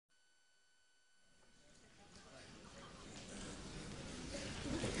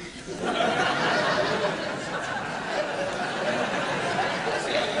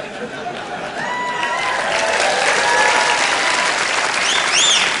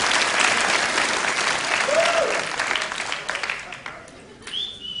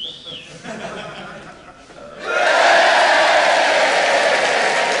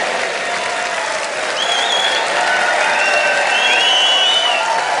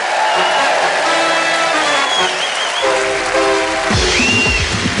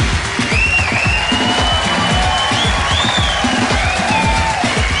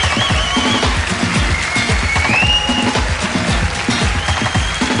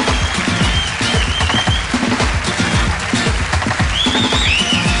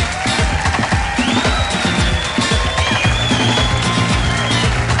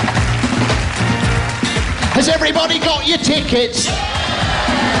everybody got your tickets?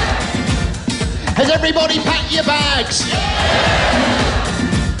 Has everybody packed your bags?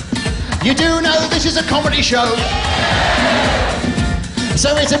 You do know this is a comedy show,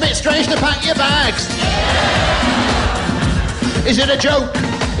 so it's a bit strange to pack your bags. Is it a joke?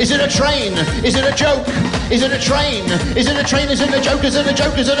 Is it a train? Is it a joke? Is it a train? Is it a train? Is it a joke? Is it a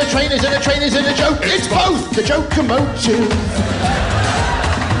joke? Is it a train? Is it a train? Is it a joke? It's both! The Jokeamotive.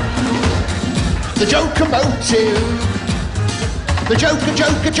 The Jokeamotive. The joke, a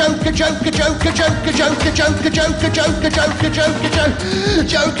joke, a joke, a joke, a joke, a joke, a joke, a joke, a joke, a joke, a joke, a joke, a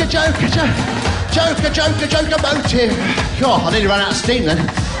joke, a joke, a joke, a joke, a Jokeamotive. God, I nearly ran out of steam then.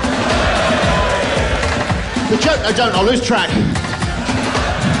 The joke, no, don't, I'll lose track.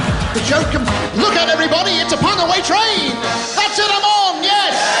 The joke, look out everybody, it's a Punaway train. That's it, I'm on,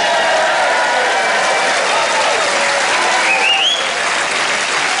 yes.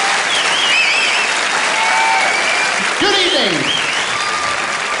 Good evening.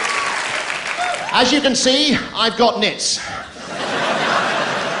 As you can see, I've got nits.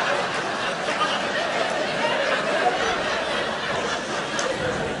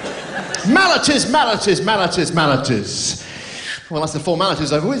 Malatiz, malatiz, malatiz, malatiz. Well, that's the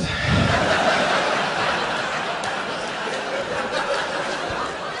formalities over with.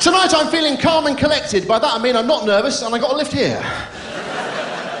 Tonight I'm feeling calm and collected. By that I mean I'm not nervous and I got a lift here.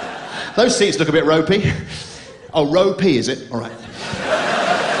 Those seats look a bit ropey. Oh, ropey, is it? All right.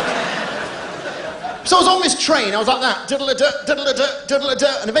 So I was on this train, I was like that, diddle-a-duh, diddle-a-duh,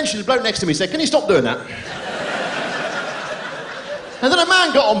 diddle-a-duh, and eventually the bloke next to me said, "Can you stop doing that?" And then a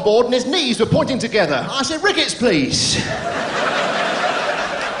man got on board and his knees were pointing together. I said, "Rickets, please."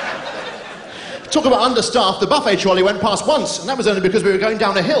 Talk about understaffed, the buffet trolley went past once, and that was only because we were going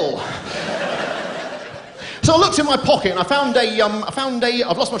down a hill. So I looked in my pocket and I found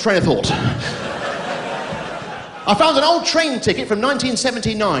I've lost my train of thought. I found an old train ticket from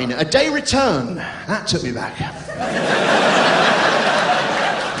 1979, a day return. That took me back.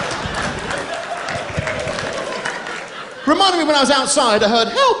 Reminded me when I was outside, I heard,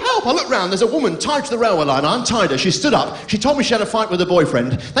 "Help, help." I looked round, there's a woman tied to the railway line. I untied her, she stood up, she told me she had a fight with her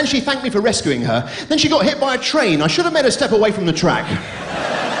boyfriend, then she thanked me for rescuing her, then she got hit by a train. I should have made her step away from the track.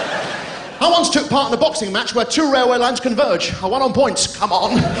 I once took part in a boxing match where two railway lines converge. I won on points, come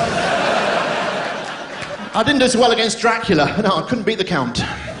on. I didn't do so well against Dracula. No, I couldn't beat the Count.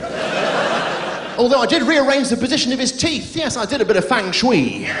 Although I did rearrange the position of his teeth. Yes, I did a bit of feng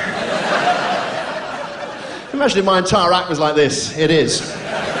shui. Imagine if my entire act was like this. It is.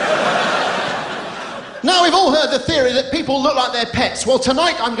 Now, we've all heard the theory that people look like their pets. Well,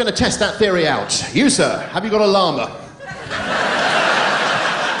 tonight I'm going to test that theory out. You, sir, have you got a llama?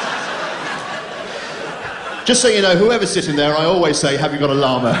 Just so you know, whoever's sitting there, I always say, "Have you got a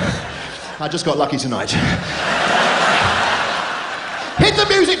llama?" I just got lucky tonight. Hit the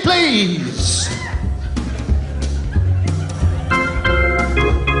music, please!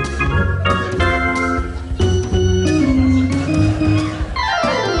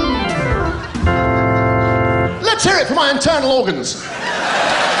 Let's hear it for my internal organs.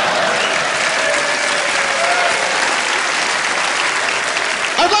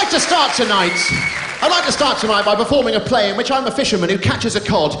 I'd like to start tonight by performing a play in which I'm a fisherman who catches a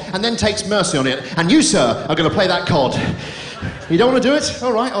cod and then takes mercy on it. And you, sir, are going to play that cod. You don't want to do it?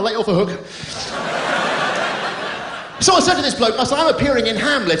 All right, I'll let you off the hook. So I said to this bloke, I said, "I'm appearing in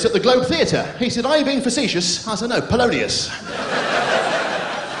Hamlet at the Globe Theatre." He said, "Are you being facetious?" I said, "No, Polonius."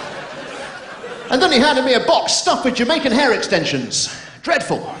 And then he handed me a box stuffed with Jamaican hair extensions.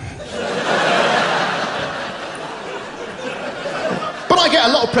 Dreadful. But I get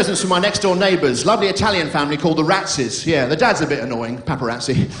a lot of presents from my next-door neighbours, lovely Italian family called the Ratzes. Yeah, the dad's a bit annoying,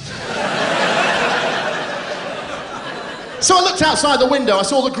 paparazzi. So I looked outside the window, I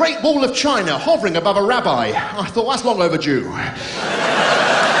saw the Great Wall of China hovering above a rabbi. I thought, that's long overdue.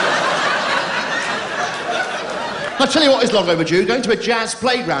 I'll tell you what is long overdue, going to a jazz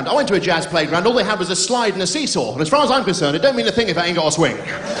playground. I went to a jazz playground, all they had was a slide and a seesaw, and as far as I'm concerned, it don't mean a thing if it ain't got a swing.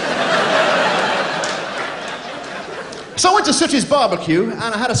 So I went to Sooty's barbecue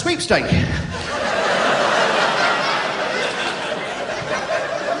and I had a sweepstake.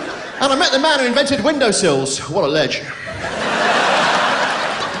 And I met the man who invented windowsills. What a ledge.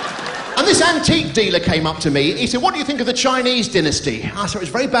 And this antique dealer came up to me. He said, "What do you think of the Chinese dynasty?" I said, "It was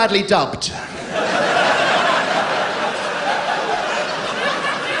very badly dubbed."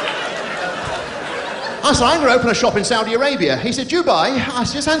 I said, "I'm going to open a shop in Saudi Arabia." He said, "Do you buy?" I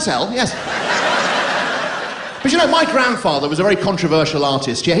said, "Yes, and sell, yes." But you know, my grandfather was a very controversial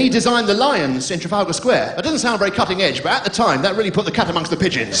artist. Yeah, he designed the lions in Trafalgar Square. That doesn't sound very cutting edge, but at the time, that really put the cat amongst the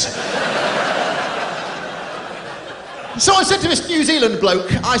pigeons. So I said to this New Zealand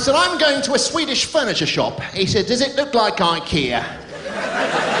bloke, I said, I'm going to a Swedish furniture shop. He said, does it look like IKEA?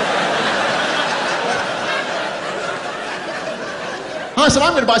 I said,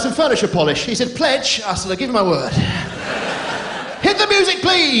 I'm going to buy some furniture polish. He said, pledge? I said, I'll give you my word. Hit the music,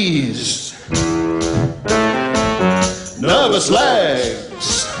 please. Nervous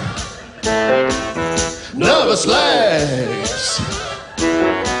legs. Nervous legs.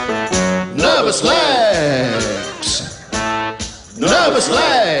 Nervous legs. Nervous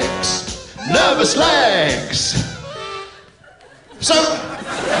legs. Nervous legs. So,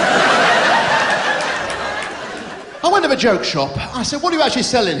 I went to a joke shop. I said, what are you actually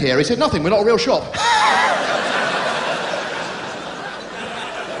selling here? He said, nothing, we're not a real shop.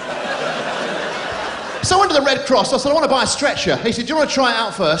 So I went to the Red Cross. I said, I want to buy a stretcher. He said, do you want to try it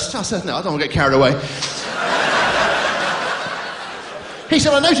out first? I said, no, I don't want to get carried away. He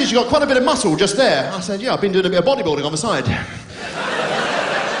said, I noticed you've got quite a bit of muscle just there. I said, yeah, I've been doing a bit of bodybuilding on the side.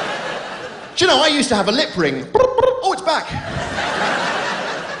 Do you know, I used to have a lip ring. Oh, it's back.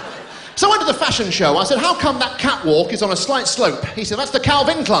 So I went to the fashion show. I said, how come that catwalk is on a slight slope? He said, that's the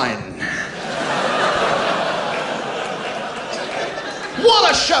Calvin Klein.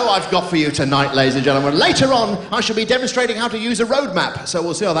 What a show I've got for you tonight, ladies and gentlemen. Later on, I shall be demonstrating how to use a road map, so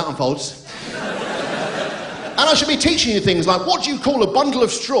we'll see how that unfolds. And I shall be teaching you things like, what do you call a bundle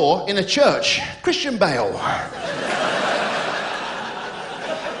of straw in a church? Christian Bale.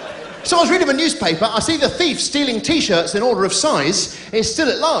 So I was reading a newspaper, I see the thief stealing T-shirts in order of size is still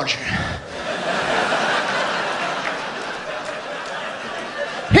at large.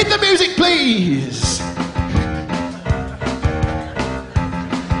 Hit the music, please.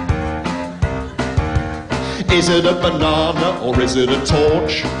 Is it a banana or is it a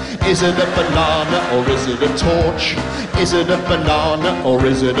torch? Is it a banana or is it a torch? Is it a banana or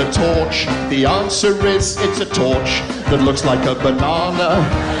is it a torch? The answer is it's a torch that looks like a banana.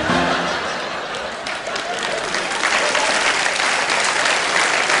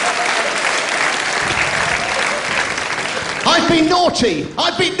 I've been naughty!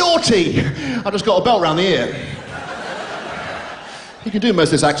 I've been naughty! I just got a belt round the ear. You can do most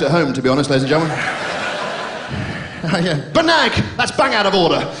of this act at home, to be honest, ladies and gentlemen. Yeah. Banag! That's bang out of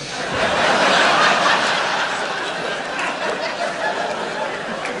order.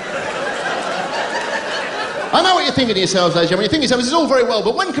 I know what you're thinking to yourselves, ladies and gentlemen. You're thinking to yourselves, this is all very well,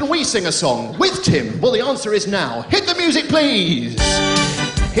 but when can we sing a song with Tim? Well, the answer is now. Hit the music, please.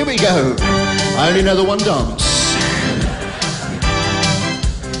 Here we go. I only know the one dance.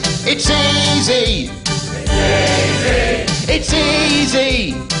 It's easy. It's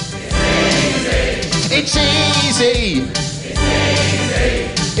easy. It's easy.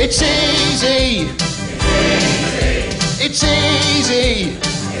 It's easy. It's easy.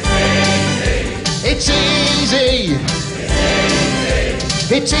 It's easy.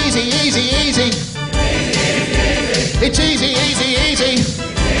 It's easy, easy, easy. It's easy, easy, easy.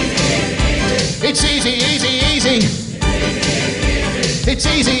 It's easy, easy, easy. It's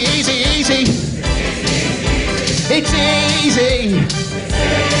easy, easy, easy. It's easy.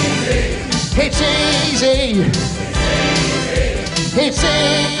 It's easy. It's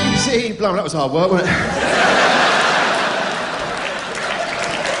easy. Blimey, that was hard work, wasn't it?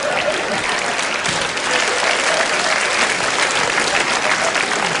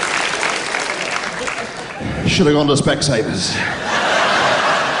 Should have gone to Specsavers.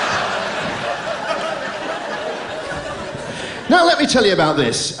 Now let me tell you about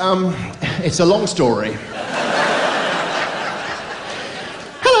this. It's a long story.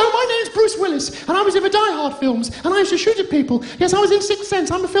 Bruce Willis, and I was in the Die Hard films, and I used to shoot at people. Yes, I was in Sixth Sense.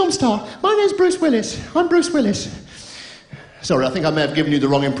 I'm a film star. My name's Bruce Willis. I'm Bruce Willis. Sorry, I think I may have given you the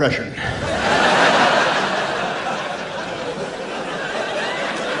wrong impression.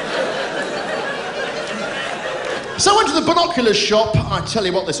 So I went to the binoculars shop. I tell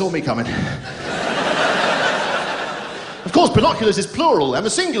you what, they saw me coming. Of course, binoculars is plural, and the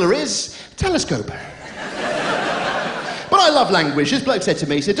singular is telescope. But I love language. This bloke said to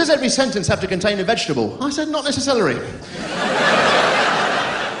me, he said, does every sentence have to contain a vegetable? I said, not necessarily.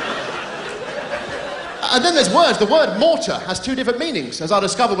 And then there's words. The word mortar has two different meanings, as I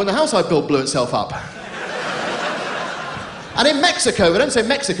discovered when the house I built blew itself up. And in Mexico, they don't say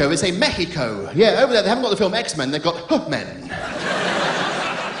Mexico, they say Mexico. Yeah, over there, they haven't got the film X-Men, they've got Huh-Men.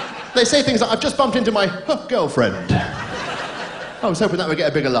 They say things like, I've just bumped into my girlfriend. I was hoping that would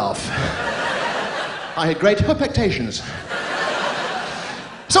get a bigger laugh. I had great expectations.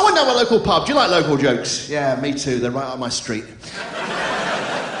 So I went down to a local pub. Do you like local jokes? Yeah, me too. They're right up my street.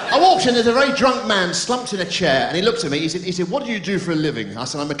 I walked in, there's a very drunk man slumped in a chair, and he looked at me, he said, what do you do for a living? I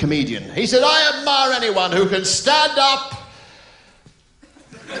said, I'm a comedian. He said, I admire anyone who can stand up.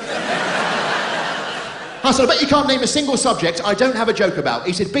 I said, I bet you can't name a single subject I don't have a joke about.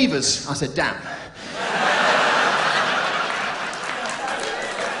 He said, beavers. I said, damn.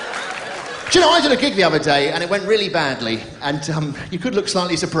 Do you know, I did a gig the other day, and it went really badly, and you could look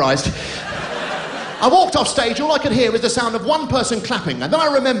slightly surprised. I walked off stage, all I could hear was the sound of one person clapping, and then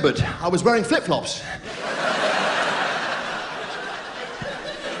I remembered I was wearing flip-flops.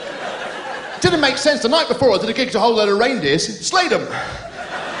 Didn't make sense. The night before, I did a gig to a whole load of reindeers, slayed them.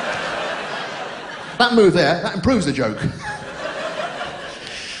 That move there, that improves the joke.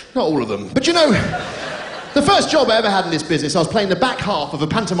 Not all of them. But you know, the first job I ever had in this business, I was playing the back half of a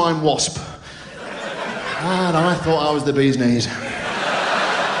pantomime wasp. And I thought I was the bee's knees.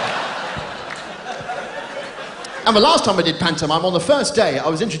 And the last time I did pantomime, on the first day, I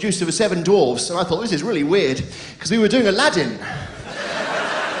was introduced to the Seven Dwarfs, and I thought, this is really weird, because we were doing Aladdin.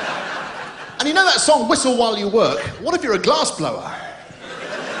 And you know that song, Whistle While You Work? What if you're a glassblower?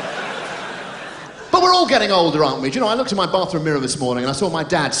 But we're all getting older, aren't we? Do you know, I looked in my bathroom mirror this morning and I saw my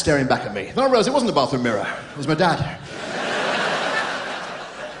dad staring back at me. Then I realised it wasn't a bathroom mirror, it was my dad.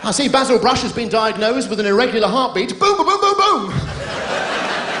 I see Basil Brush has been diagnosed with an irregular heartbeat. Boom, boom, boom, boom, boom.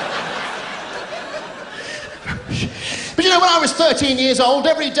 But you know, when I was 13 years old,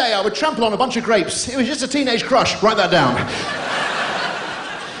 every day I would trample on a bunch of grapes. It was just a teenage crush. Write that down.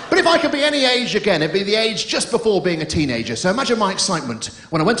 But if I could be any age again, it'd be the age just before being a teenager. So imagine my excitement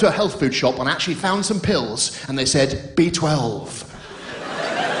when I went to a health food shop and I actually found some pills and they said B12.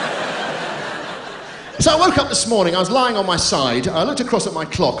 So I woke up this morning, I was lying on my side, I looked across at my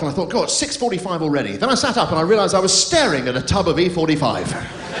clock and I thought, God, it's 6:45 already. Then I sat up and I realised I was staring at a tub of E45.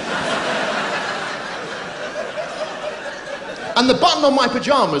 And the button on my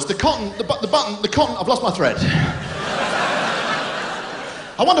pyjamas, the cotton, I've lost my thread.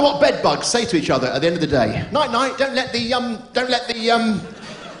 I wonder what bed bugs say to each other at the end of the day. Night, night,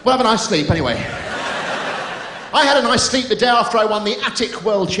 we'll have a nice sleep anyway. I had a nice sleep the day after I won the Attic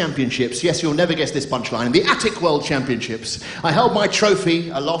World Championships. Yes, you'll never guess this punchline. The Attic World Championships. I held my trophy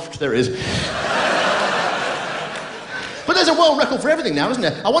aloft, there is. But there's a world record for everything now, isn't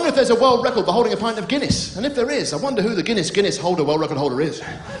there? I wonder if there's a world record for holding a pint of Guinness. And if there is, I wonder who the Guinness holder, world record holder is.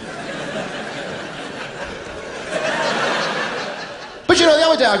 But you know, the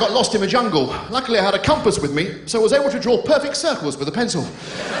other day I got lost in the jungle. Luckily I had a compass with me, so I was able to draw perfect circles with a pencil.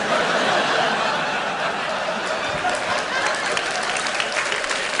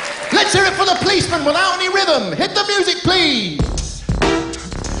 Let's hear it for the policeman without any rhythm. Hit the music, please.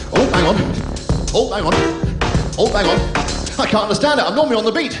 Oh, hang on. Oh, hang on. Oh, hang on. I can't understand it. I'm normally on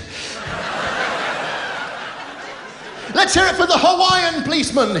the beat. Let's hear it for the Hawaiian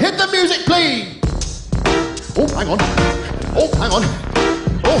policeman. Hit the music, please. Oh, hang on. Oh, hang on.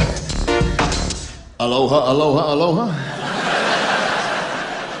 Oh. Aloha, aloha, aloha.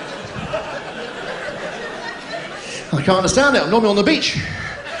 I can't understand it. I'm normally on the beach.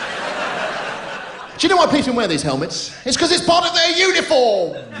 Do you know why policemen wear these helmets? It's because it's part of their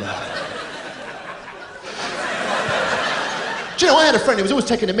uniform. Do you know, I had a friend who was always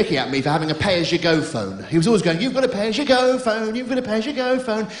taking a mickey at me for having a pay-as-you-go phone. He was always going, you've got a pay-as-you-go phone, you've got a pay-as-you-go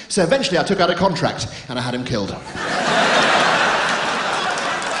phone. So eventually I took out a contract and I had him killed.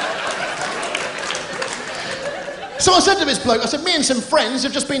 So I said to this bloke, I said, me and some friends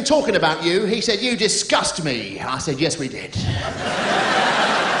have just been talking about you. He said, you disgust me. I said, yes, we did.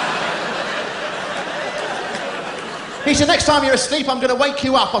 He said, next time you're asleep, I'm going to wake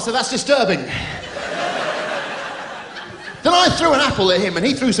you up. I said, that's disturbing. Then I threw an apple at him and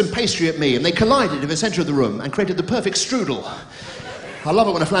he threw some pastry at me and they collided in the centre of the room and created the perfect strudel. I love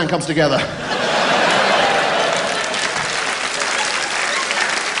it when a flan comes together.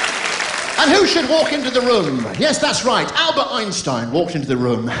 And who should walk into the room? Yes, that's right. Albert Einstein walked into the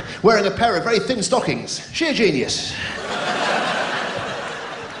room wearing a pair of very thin stockings. Sheer genius.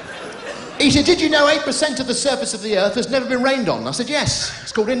 He said, did you know 8% of the surface of the Earth has never been rained on? I said, yes.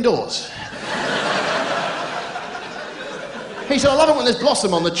 It's called indoors. He said, I love it when there's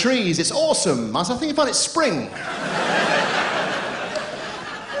blossom on the trees. It's awesome. I said, I think you find it's spring.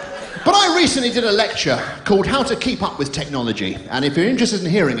 But I recently did a lecture called How to Keep Up with Technology. And if you're interested in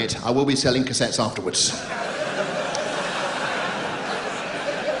hearing it, I will be selling cassettes afterwards.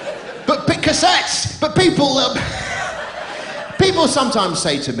 But cassettes! But people... people sometimes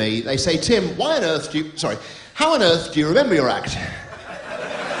say to me, they say, Tim, how on earth do you remember your act?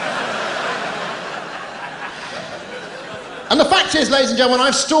 And the fact is, ladies and gentlemen,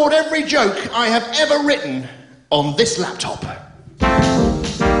 I've stored every joke I have ever written on this laptop.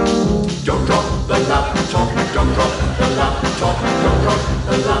 Don't drop the laptop, don't drop the laptop, don't drop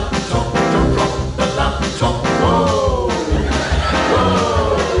the laptop, don't drop the laptop. Whoa, whoa,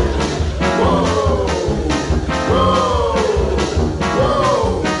 whoa, whoa, whoa,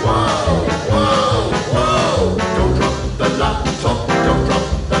 whoa, whoa, whoa. Don't drop the laptop, don't drop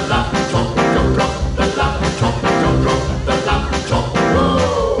the laptop, don't drop the laptop, don't drop the laptop. Whoa,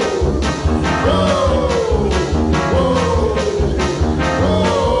 whoa, whoa, whoa.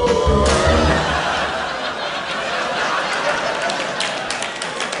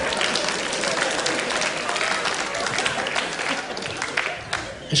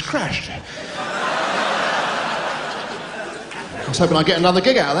 It's crashed. I was hoping I'd get another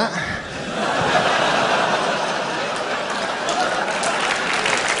gig out of that.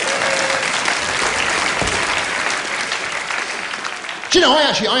 Do you know, I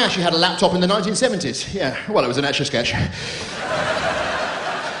actually had a laptop in the 1970s. Yeah, well, it was an Etch-a-Sketch.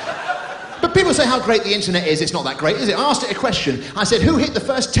 But people say how great the internet is. It's not that great, is it? I asked it a question. I said, who hit the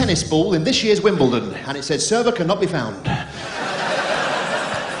first tennis ball in this year's Wimbledon? And it said, server cannot be found.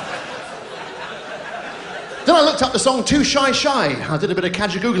 Then I looked up the song Too Shy Shy. I did a bit of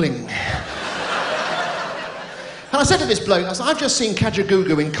Kajagoogling. And I said to this bloke, I said, I've just seen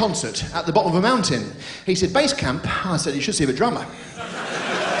Kajagoogoo in concert at the bottom of a mountain. He said, bass camp. I said, you should see the drummer.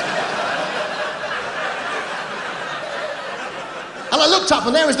 And I looked up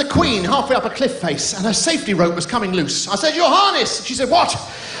and there was the Queen halfway up a cliff face and her safety rope was coming loose. I said, your harness. She said, what?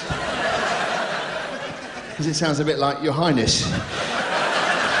 Because it sounds a bit like your highness.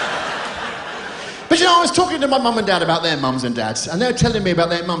 But you know, I was talking to my mum and dad about their mums and dads, and they were telling me about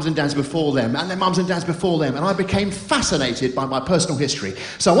their mums and dads before them, and their mums and dads before them, and I became fascinated by my personal history.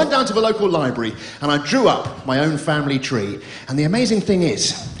 So I went down to the local library, and I drew up my own family tree. And the amazing thing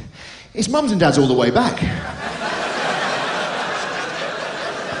is, it's mums and dads all the way back.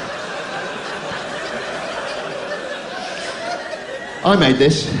 I made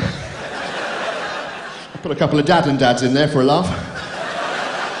this. I put a couple of dad and dads in there for a laugh.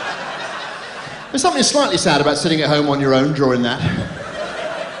 There's something slightly sad about sitting at home on your own drawing that.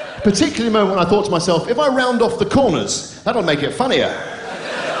 Particularly the moment when I thought to myself, if I round off the corners, that'll make it funnier.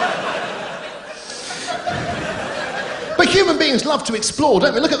 But human beings love to explore,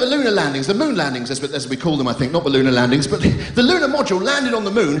 don't we? Look at the lunar landings, the moon landings, as we call them, I think. Not the lunar landings, but the lunar module landed on the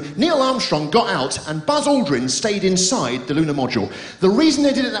moon, Neil Armstrong got out, and Buzz Aldrin stayed inside the lunar module. The reason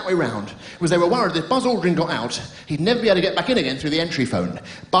they did it that way round was they were worried that if Buzz Aldrin got out, he'd never be able to get back in again through the entry phone.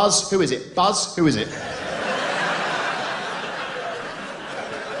 Buzz, who is it? Buzz, who is it?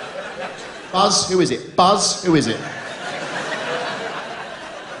 Buzz, who is it? Buzz, who is it?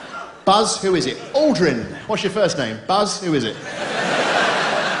 Buzz, who is it? Aldrin. What's your first name? Buzz, who is it?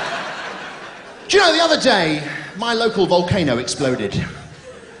 Do you know, the other day, my local volcano exploded.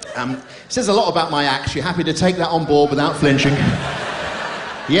 Says a lot about my act. You're happy to take that on board without flinching.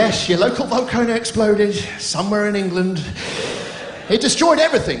 Yes, your local volcano exploded somewhere in England. It destroyed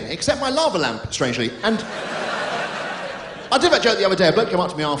everything except my lava lamp, strangely. And I did that joke the other day. A bloke came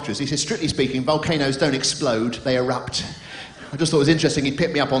up to me afterwards. He said, strictly speaking, volcanoes don't explode, they erupt. I just thought it was interesting he'd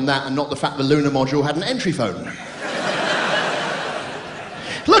picked me up on that and not the fact the lunar module had an entry phone.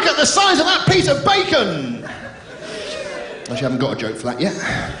 Look at the size of that piece of bacon! Actually, I haven't got a joke for that yet.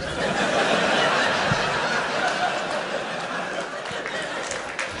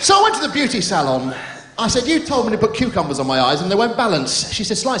 So I went to the beauty salon. I said, you told me to put cucumbers on my eyes and they won't balance. She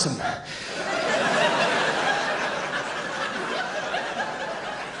said, slice them.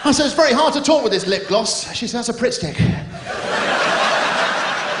 I said, it's very hard to talk with this lip gloss. She said, that's a Pritt stick.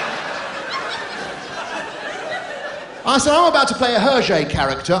 I said, I'm about to play a Hergé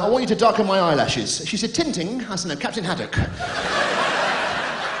character. I want you to darken my eyelashes. She said, Tinting? I said, no, Captain Haddock.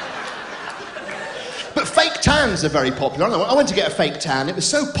 But fake tans are very popular. I went to get a fake tan. It was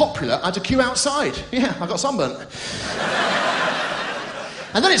so popular, I had to queue outside. Yeah, I got sunburnt.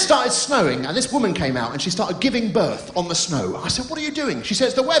 And then it started snowing, and this woman came out, and she started giving birth on the snow. I said, what are you doing? She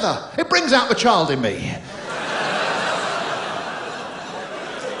says, the weather. It brings out the child in me.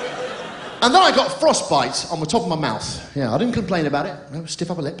 And then I got frostbite on the top of my mouth. Yeah, I didn't complain about it. No,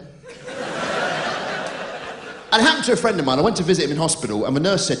 stiff upper lip. And it happened to a friend of mine. I went to visit him in hospital, and the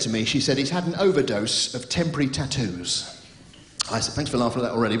nurse said to me, she said, he's had an overdose of temporary tattoos. I said, thanks for laughing at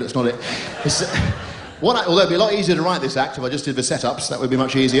that already, but that's not it. Although it'd be a lot easier to write this act if I just did the setups, that would be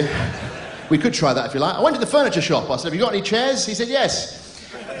much easier. We could try that if you like. I went to the furniture shop. I said, have you got any chairs? He said, yes.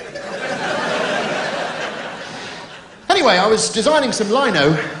 Anyway, I was designing some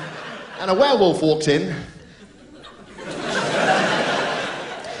lino, and a werewolf walked in.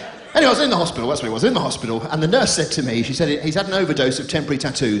 Anyway, I was in the hospital, that's what it was, in the hospital, and the nurse said to me, she said, he's had an overdose of temporary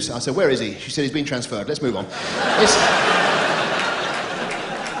tattoos. I said, where is he? She said, he's been transferred. Let's move on.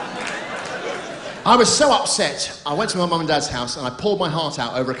 I was so upset, I went to my mum and dad's house and I poured my heart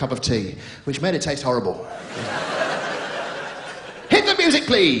out over a cup of tea, which made it taste horrible. Hit the music,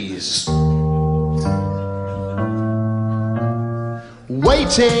 please.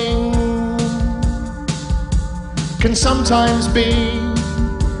 Waiting can sometimes be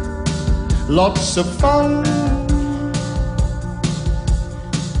lots of fun.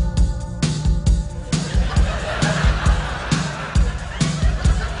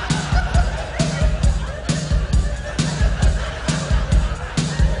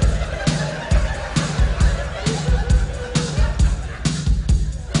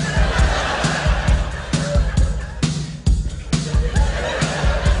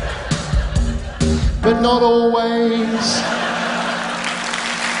 But not always.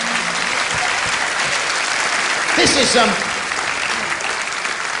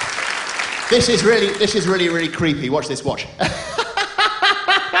 This is really creepy. Watch this, watch.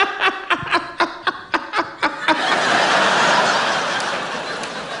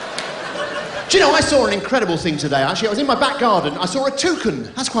 Do you know, I saw an incredible thing today, actually. I was in my back garden, I saw a toucan.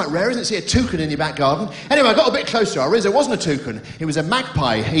 That's quite rare, isn't it, see a toucan in your back garden? Anyway, I got a bit closer, I realised it wasn't a toucan, it was a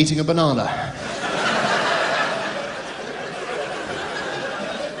magpie eating a banana.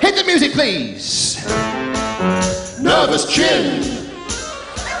 Hit the music, please. Nervous chin.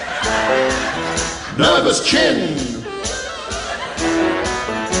 Nervous chin.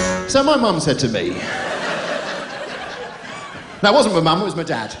 So my mum said to me, no, it wasn't my mum, it was my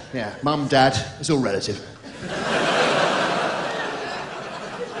dad. Yeah, mum, dad, it's all relative.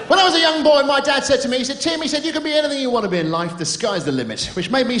 When I was a young boy, my dad said to me, he said, Tim, he said, you can be anything you want to be in life, the sky's the limit, which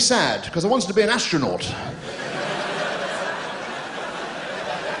made me sad, because I wanted to be an astronaut.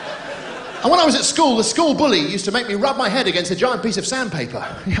 And when I was at school, the school bully used to make me rub my head against a giant piece of sandpaper.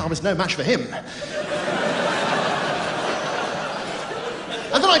 Yeah, I was no match for him.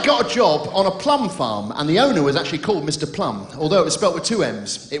 And then I got a job on a plum farm, and the owner was actually called Mr. Plum, although it was spelt with 2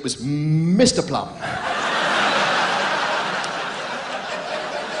 M's. It was Mr. Plum.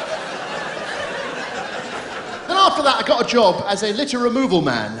 Then after that, I got a job as a litter removal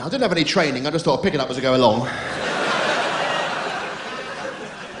man. I didn't have any training, I just thought I'd pick it up as I go along.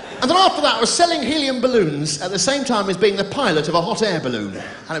 And then after that, I was selling helium balloons at the same time as being the pilot of a hot air balloon.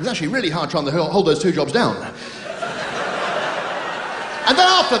 And it was actually really hard trying to hold those 2 jobs down. And then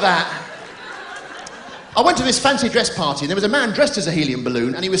after that, I went to this fancy dress party, and there was a man dressed as a helium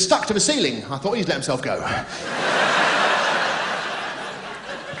balloon, and he was stuck to the ceiling. I thought he'd let himself go.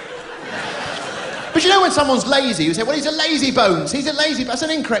 But you know when someone's lazy, you say, well, he's a lazy bones. He's a lazy... That's an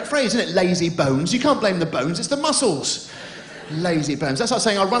incorrect phrase, isn't it? Lazy bones. You can't blame the bones, it's the muscles. Lazy bones. That's like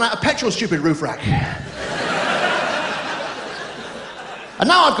saying I'll run out of petrol, stupid roof rack. And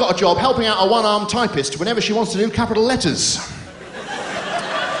now I've got a job helping out a one-armed typist whenever she wants to do capital letters.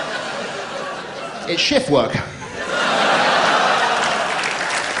 It's shift work.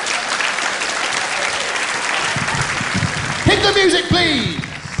 Hit the music, please.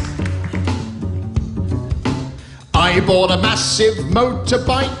 I bought a massive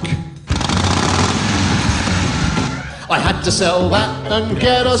motorbike. I had to sell that and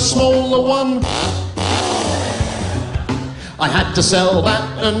get a smaller one. I had to sell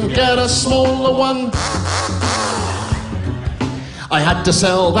that and get a smaller one. I had to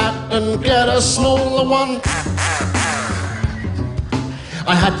sell that and get a smaller one.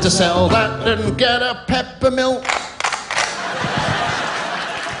 I had to sell that and get a peppermilk.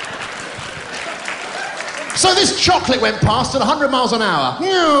 So this chocolate went past at 100 miles an hour.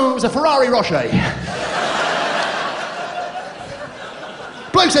 It was a Ferrari Rocher.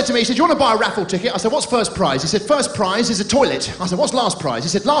 Bloke said to me, he said, do you want to buy a raffle ticket? I said, what's first prize? He said, first prize is a toilet. I said, what's last prize? He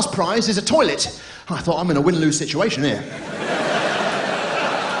said, last prize is a toilet. I thought, I'm in a win-lose situation here.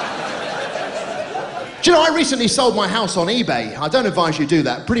 Do you know, I recently sold my house on eBay. I don't advise you do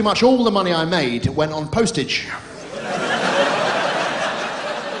that. Pretty much all the money I made went on postage.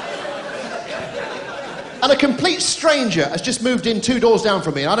 And a complete stranger has just moved in 2 doors down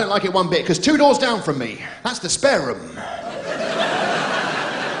from me, and I don't like it one bit, because 2 doors down from me, that's the spare room.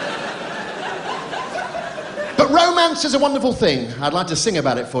 But romance is a wonderful thing. I'd like to sing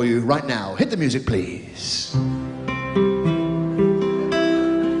about it for you right now. Hit the music, please.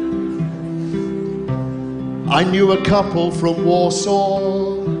 I knew a couple from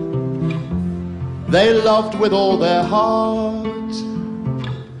Warsaw. They loved with all their heart.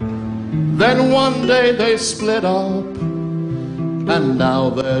 Then one day they split up, and now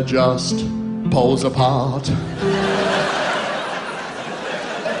they're just poles apart.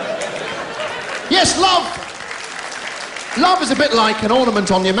 Yes, love. Love is a bit like an ornament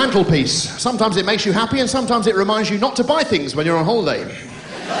on your mantelpiece. Sometimes it makes you happy and sometimes it reminds you not to buy things when you're on holiday.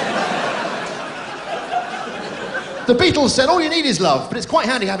 The Beatles said all you need is love, but it's quite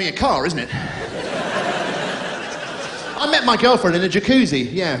handy having a car, isn't it? I met my girlfriend in a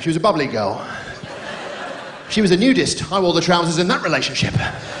jacuzzi. Yeah, she was a bubbly girl. She was a nudist. I wore the trousers in that relationship.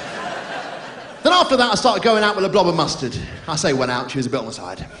 Then after that, I started going out with a blob of mustard. I say went out, she was a bit on the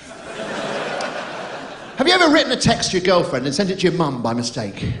side. Have you ever written a text to your girlfriend and sent it to your mum by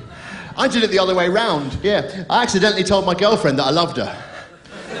mistake? I did it the other way round, yeah. I accidentally told my girlfriend that I loved her.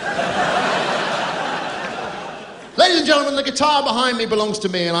 Ladies and gentlemen, the guitar behind me belongs to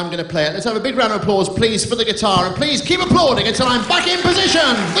me and I'm going to play it. Let's have a big round of applause, please, for the guitar. And please keep applauding until I'm back in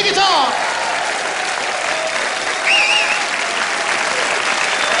position. The guitar!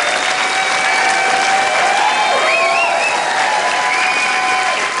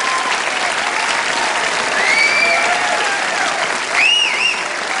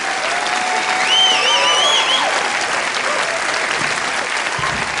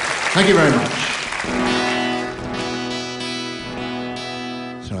 Thank you very much.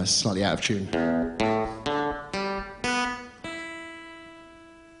 Sorry, I was slightly out of tune.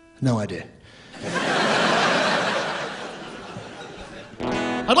 No idea.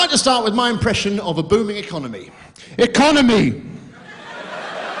 I'd like to start with my impression of a booming economy. Economy!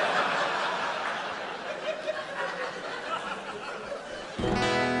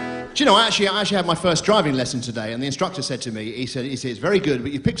 Do you know, I actually had my first driving lesson today, and the instructor said to me, he said, it's very good,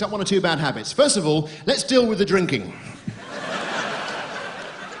 but you've picked up one or two bad habits. First of all, let's deal with the drinking.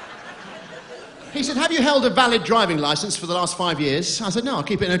 He said, have you held a valid driving licence for the last 5 years? I said, no, I'll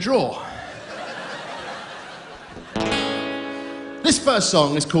keep it in a drawer. This first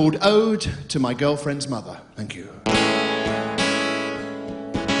song is called Ode to My Girlfriend's Mother. Thank you.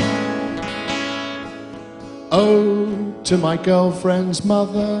 Ode to my girlfriend's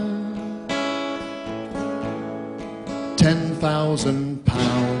mother, £10,000.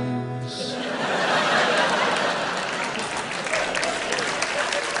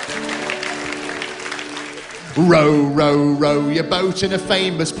 Row, row, row your boat in a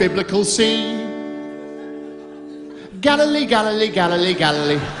famous biblical sea. Galilee, Galilee, Galilee,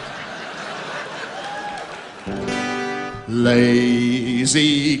 Galilee.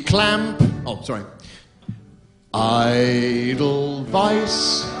 Lazy clamp. Oh, sorry. Idle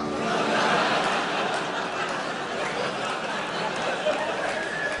vice.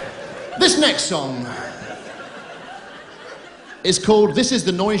 This next song is called This Is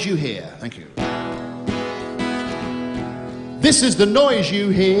the Noise You Hear. Thank you. This is the noise you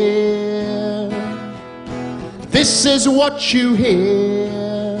hear. This is what you hear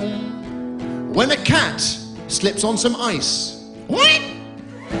when a cat slips on some ice. What?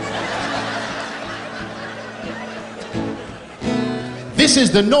 This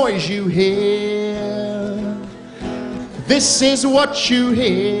is the noise you hear. This is what you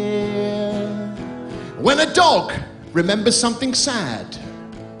hear when a dog remembers something sad.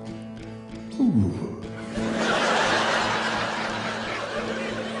 Ooh.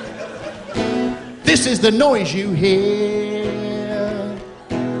 This is the noise you hear.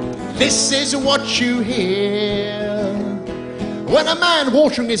 This is what you hear when a man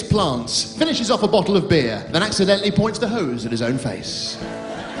watering his plants finishes off a bottle of beer, then accidentally points the hose at his own face.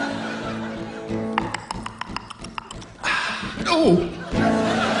 Oh!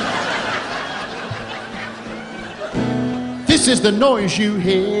 This is the noise you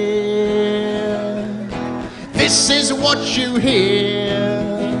hear. This is what you hear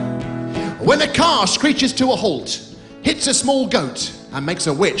when a car screeches to a halt, hits a small goat, and makes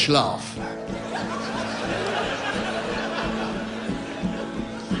a witch laugh.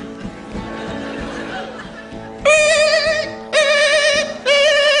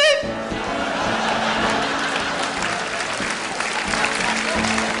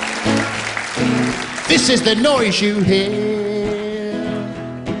 This is the noise you hear.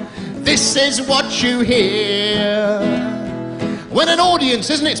 This is what you hear when an audience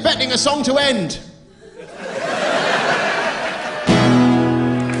isn't expecting a song to end.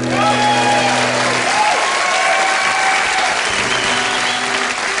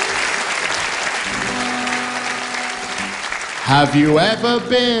 Have you ever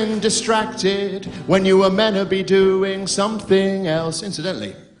been distracted when you were meant to be doing something else?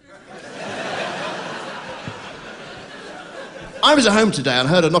 Incidentally, I was at home today and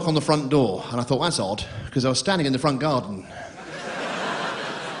heard a knock on the front door, and I thought, that's odd, because I was standing in the front garden.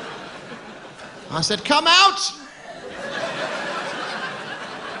 I said, come out!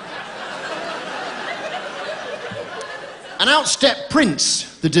 And out stepped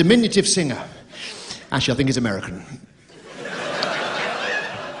Prince, the diminutive singer. Actually, I think he's American.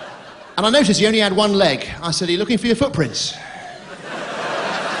 And I noticed he only had one leg. I said, are you looking for your footprints?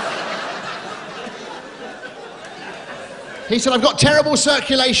 He said, I've got terrible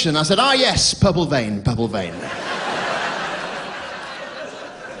circulation. I said, ah, yes, purple vein, purple vein.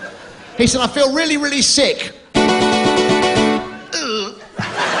 He said, I feel really, really sick.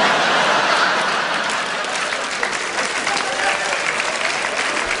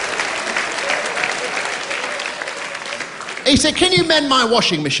 He said, can you mend my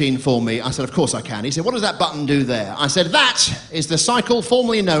washing machine for me? I said, of course I can. He said, what does that button do there? I said, that is the cycle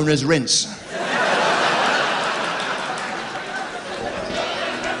formerly known as rinse.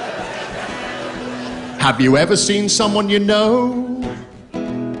 Have you ever seen someone you know,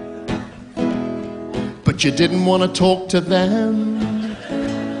 but you didn't want to talk to them?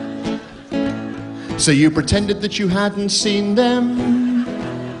 So you pretended that you hadn't seen them?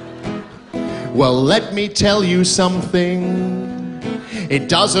 Well, let me tell you something. It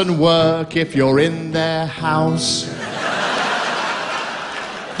doesn't work if you're in their house.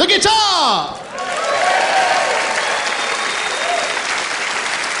 The guitar!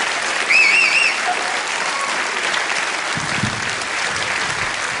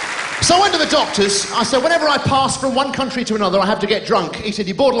 So I went to the doctors. I said, whenever I pass from one country to another, I have to get drunk. He said,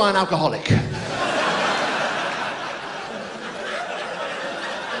 you're borderline alcoholic.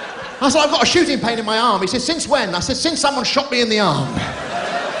 I said, I've got a shooting pain in my arm. He said, since when? I said, since someone shot me in the arm.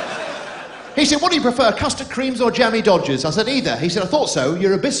 He said, what do you prefer, custard creams or jammy Dodgers? I said, either. He said, I thought so.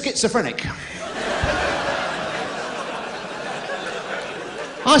 You're a bit schizophrenic.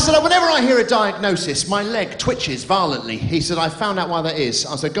 I said, whenever I hear a diagnosis, my leg twitches violently. He said, I found out why that is.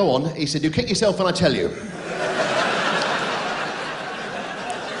 I said, go on. He said, you kick yourself when I tell you.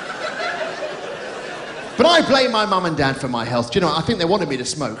 But I blame my mum and dad for my health. Do you know, I think they wanted me to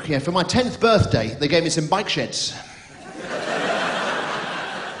smoke. Yeah, for my 10th birthday, they gave me some bike sheds.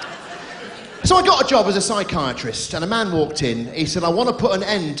 So I got a job as a psychiatrist, and a man walked in. He said, I want to put an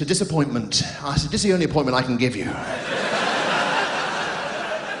end to disappointment. I said, this is the only appointment I can give you.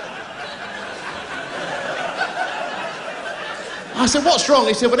 I said, what's wrong?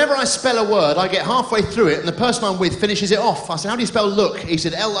 He said, whenever I spell a word, I get halfway through it, and the person I'm with finishes it off. I said, how do you spell look? He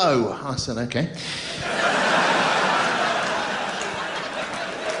said, L-O. I said, okay.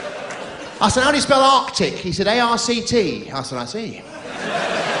 I said, how do you spell Arctic? He said, A-R-C-T. I said, I see.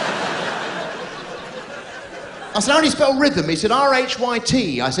 I said, how do you spell rhythm? He said,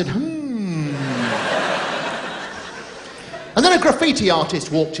 R-H-Y-T. I said, And then a graffiti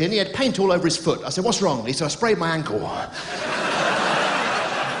artist walked in. He had paint all over his foot. I said, what's wrong? He said, I sprayed my ankle.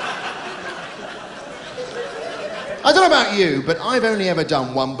 I don't know about you, but I've only ever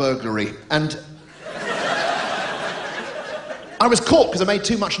done one burglary, and I was caught because I made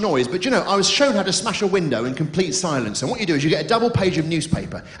too much noise, but you know, I was shown how to smash a window in complete silence. And what you do is you get a double page of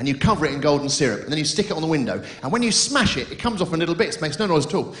newspaper and you cover it in golden syrup, and then you stick it on the window. And when you smash it, it comes off in little bits, makes no noise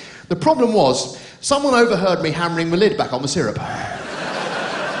at all. The problem was, someone overheard me hammering the lid back on the syrup.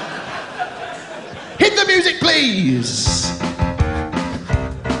 Hit the music, please!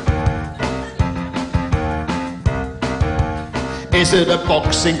 Is it a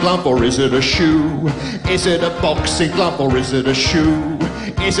boxing glove or is it a shoe? Is it a boxing glove or is it a shoe?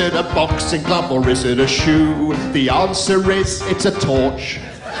 Is it a boxing glove or is it a shoe? The answer is, it's a torch.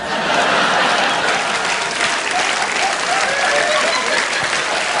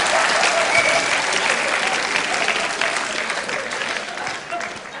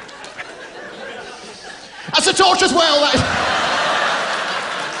 That's a torch as well. That is...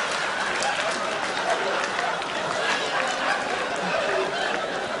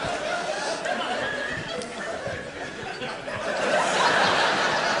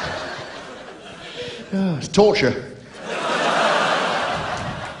 Oh, it's torture.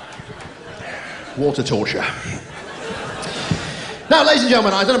 Water torture. Now, ladies and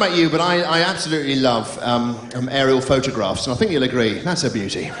gentlemen, I don't know about you, but I absolutely love aerial photographs, and I think you'll agree, that's a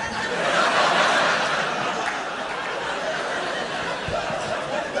beauty.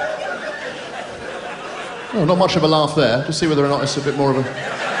 Oh, not much of a laugh there. Just see whether or not it's a bit more of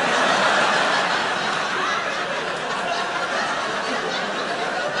a...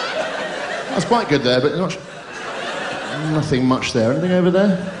 That's quite good there, but nothing much there. Anything over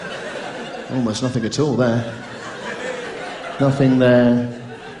there? Almost nothing at all there. Nothing there.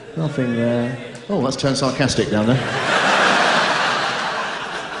 Nothing there. Oh, that's turned sarcastic down there.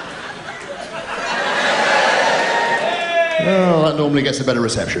 Oh, that normally gets a better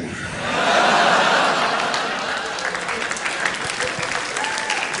reception.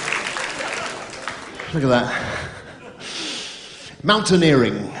 Look at that.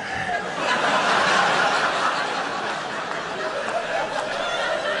 Mountaineering.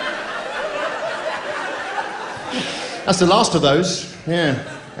 That's the last of those. Yeah,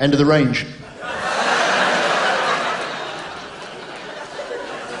 end of the range.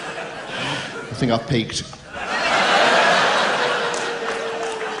 I think I've peaked.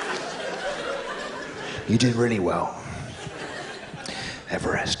 You did really well.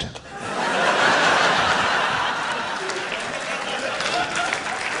 Everest.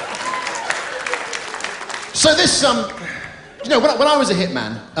 So this, you know, when I was a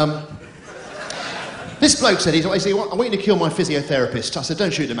hitman, this bloke said, he said, I want you to kill my physiotherapist. I said,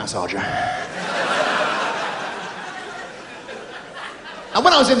 don't shoot the massager. And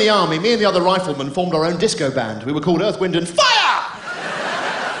when I was in the army, me and the other riflemen formed our own disco band. We were called Earth, Wind and Fire!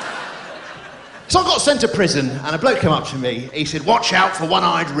 So I got sent to prison, and a bloke came up to me. He said, watch out for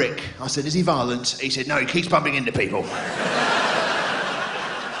One-Eyed Rick. I said, is he violent? He said, no, he keeps bumping into people.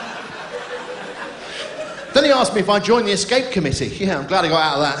 Then he asked me if I'd join the escape committee. Yeah, I'm glad I got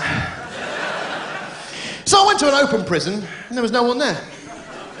out of that. So I went to an open prison, and there was no one there.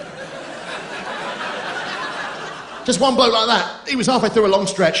 Just one bloke like that. He was halfway through a long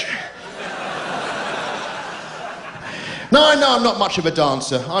stretch. Now, I know I'm not much of a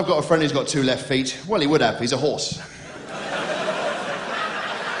dancer. I've got a friend who's got 2 left feet. Well, he would have. He's a horse.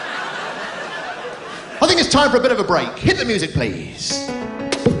 I think it's time for a bit of a break. Hit the music, please.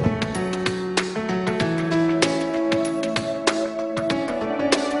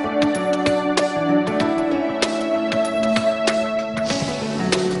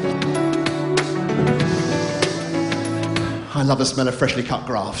 I love the smell of freshly cut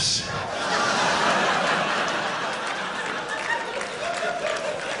grass.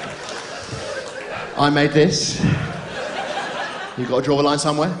 I made this. You've got to draw the line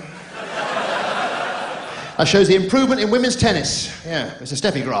somewhere. That shows the improvement in women's tennis. Yeah, it's a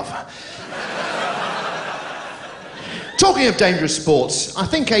Steffi graph. Talking of dangerous sports, I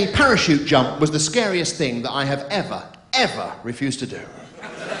think a parachute jump was the scariest thing that I have ever refused to do.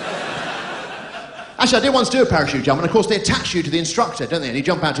 Actually, I did once do a parachute jump, and of course they attach you to the instructor, don't they? And you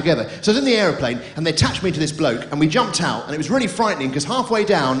jump out together. So I was in the aeroplane, and they attached me to this bloke, and we jumped out, and it was really frightening, because halfway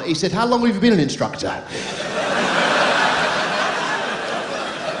down, he said, how long have you been an instructor?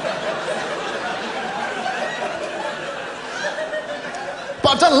 But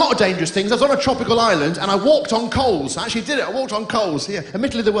I've done a lot of dangerous things. I was on a tropical island, and I walked on coals. I actually did it. I walked on coals. Yeah.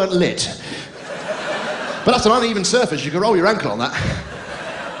 Admittedly, they weren't lit. But that's an uneven surface. You can roll your ankle on that.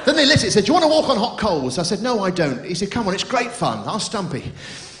 Then they lit it, said, do you want to walk on hot coals? I said, no, I don't. He said, come on, it's great fun. Ask Stumpy.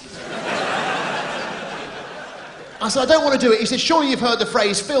 I said, I don't want to do it. He said, surely you've heard the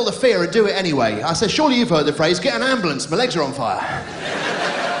phrase, feel the fear and do it anyway. I said, surely you've heard the phrase, get an ambulance, my legs are on fire.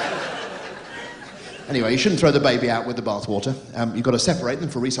 Anyway, you shouldn't throw the baby out with the bathwater. You've got to separate them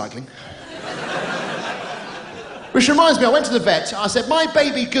for recycling. Which reminds me, I went to the vet. I said, my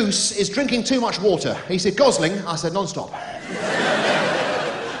baby goose is drinking too much water. He said, gosling. I said, non-stop.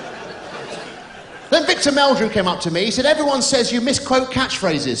 Then Victor Meldrew came up to me. He said, everyone says you misquote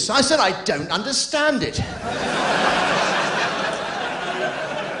catchphrases. I said, I don't understand it.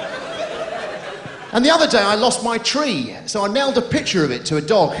 And the other day, I lost my tree, so I nailed a picture of it to a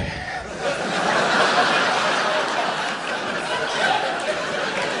dog.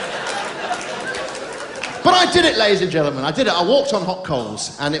 But I did it, ladies and gentlemen. I did it. I walked on hot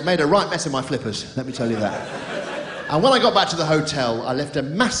coals, and it made a right mess of my flippers, let me tell you that. And when I got back to the hotel, I left a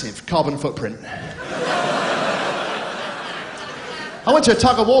massive carbon footprint. I went to a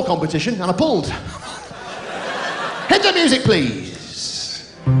tug-of-war competition, and I pulled. Hit the music,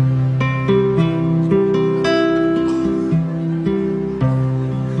 please.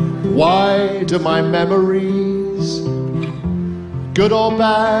 Why do my memories, good or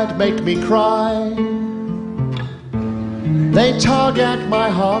bad, make me cry? They tug at my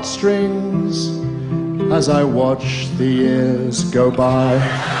heartstrings as I watch the years go by.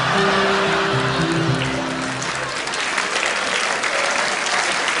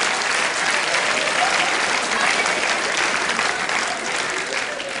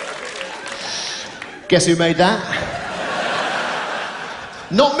 Guess who made that?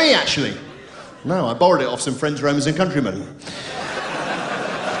 Not me, actually. No, I borrowed it off some friends, Romans and countrymen.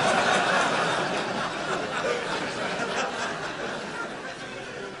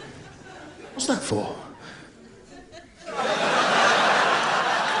 What's that for?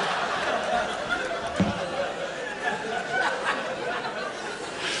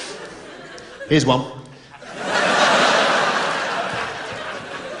 Here's one.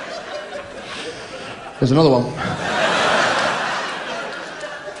 There's another one.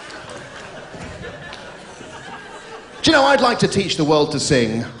 Do you know, I'd like to teach the world to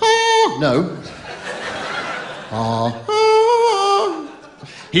sing. Ah, no. Ah, ah.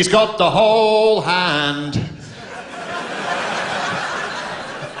 He's got the whole hand.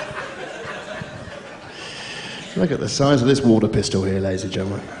 Look at the size of this water pistol here, ladies and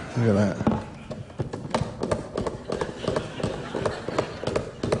gentlemen. Look at that.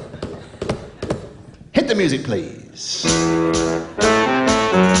 Hit the music, please.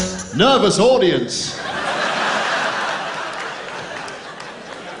 Nervous audience.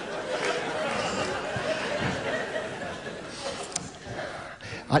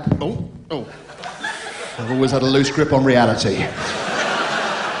 I've always had a loose grip on reality.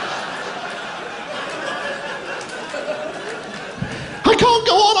 I can't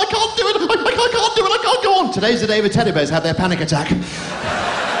go on, I can't do it, I can't go on. Today's the day the teddy bears have their panic attack.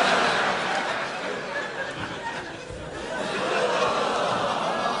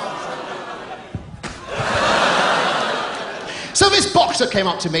 So this boxer came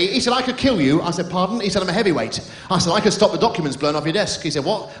up to me, he said, I could kill you. I said, pardon? He said, I'm a heavyweight. I said, I could stop the documents blowing off your desk. He said,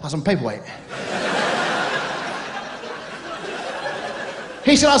 what? I said, I'm a paperweight.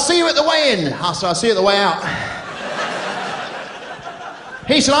 He said, I'll see you at the weigh-in. I said, I'll see you at the way out.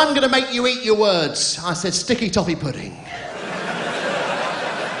 He said, I'm going to make you eat your words. I said, sticky toffee pudding.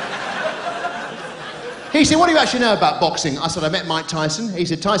 He said, what do you actually know about boxing? I said, I met Mike Tyson. He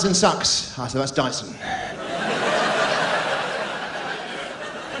said, Tyson sucks. I said, that's Dyson.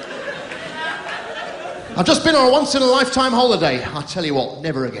 I've just been on a once-in-a-lifetime holiday. I tell you what,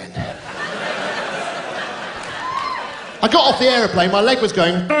 never again. I got off the aeroplane, my leg was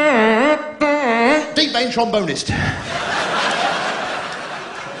going... Deep vein trombonist.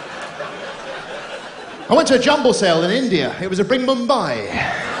 I went to a jumble sale in India. It was a Bring Mumbai.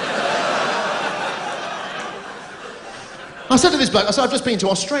 I said to this bloke, I said, I've just been to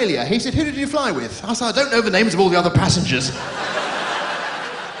Australia. He said, who did you fly with? I said, I don't know the names of all the other passengers.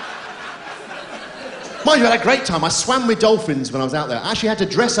 Mind you, I had a great time. I swam with dolphins when I was out there. I actually had to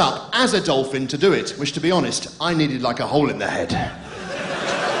dress up as a dolphin to do it, which, to be honest, I needed like a hole in the head.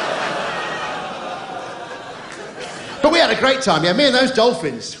 But we had a great time, yeah. Me and those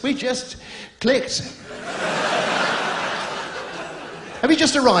dolphins, we just clicked. Have you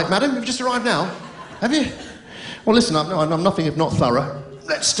just arrived, madam? Have you just arrived now? Have you? Well, listen, I'm nothing if not thorough.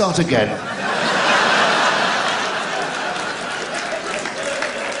 Let's start again.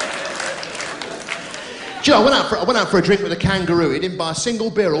 Do you know, I went out for a drink with a kangaroo. He didn't buy a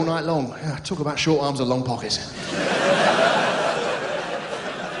single beer all night long. Yeah, talk about short arms and long pockets.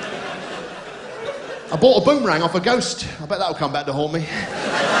 I bought a boomerang off a ghost. I bet that'll come back to haunt me.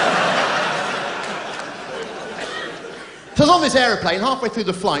 So I was on this aeroplane. Halfway through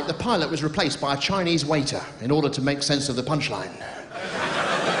the flight, the pilot was replaced by a Chinese waiter in order to make sense of the punchline.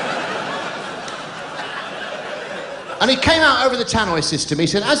 And he came out over the tannoy system. He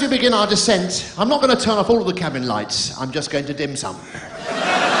said, as we begin our descent, I'm not going to turn off all of the cabin lights. I'm just going to dim some.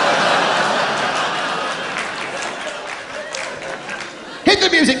 Hit the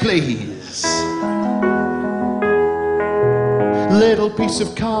music, please. Little piece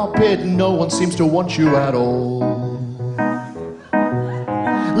of carpet, no one seems to want you at all.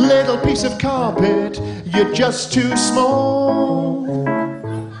 Little piece of carpet, you're just too small.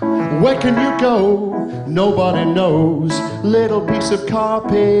 Where can you go? Nobody knows. Little piece of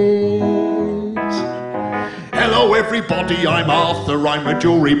carpet. Hello everybody, I'm Arthur, I'm a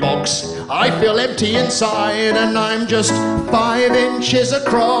jewelry box. I feel empty inside and I'm just 5 inches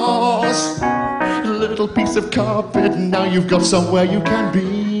across. Little piece of carpet, now you've got somewhere you can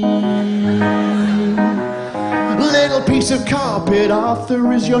be. Little piece of carpet,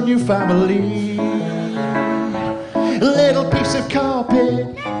 Arthur is your new family. Little piece of carpet.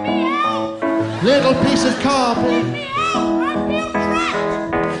 Little piece of carpet.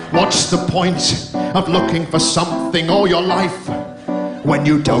 What's the point of looking for something all your life when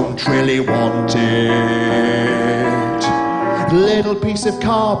you don't really want it? Little piece of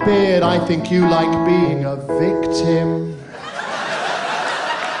carpet, I think you like being a victim.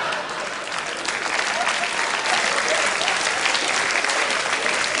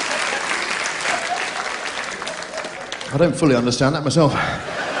 I don't fully understand that myself.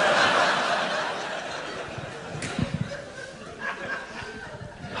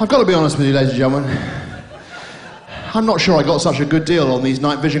 I've got to be honest with you, ladies and gentlemen. I'm not sure I got such a good deal on these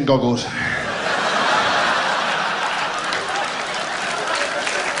night vision goggles.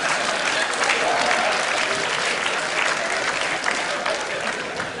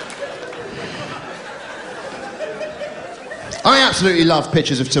 I absolutely love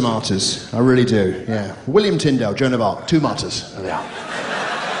pictures of tomatoes. I really do, yeah. William Tyndale, Joan of Arc, 2 martyrs. There they are.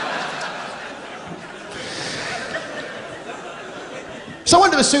 So I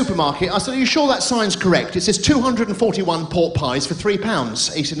went to the supermarket. I said, are you sure that sign's correct? It says 241 pork pies for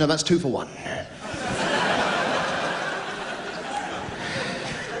 £3. He said, no, that's 2 for 1.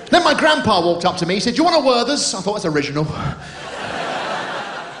 Then my grandpa walked up to me. He said, "Do you want a Werther's?" I thought, that's original.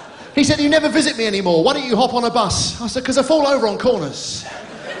 He said, "You never visit me anymore. Why don't you hop on a bus?" I said, "Because I fall over on corners."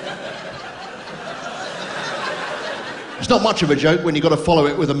 It's not much of a joke when you've got to follow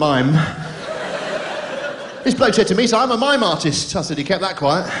it with a mime. This bloke said to me, "So I'm a mime artist." I said, "He kept that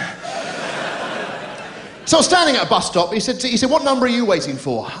quiet." So I was standing at a bus stop. He said, "What number are you waiting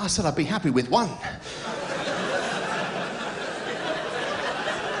for?" I said, "I'd be happy with 1.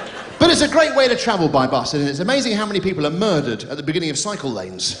 But it's a great way to travel by bus, and it's amazing how many people are murdered at the beginning of cycle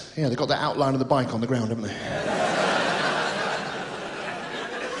lanes. Yeah, they've got that outline of the bike on the ground, haven't they?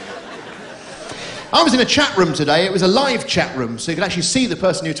 I was in a chat room today. It was a live chat room, so you could actually see the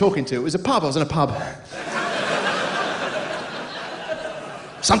person you're talking to. It was a pub. I was in a pub.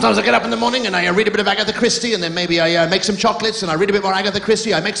 Sometimes I get up in the morning and I read a bit of Agatha Christie, and then maybe I make some chocolates, and I read a bit more Agatha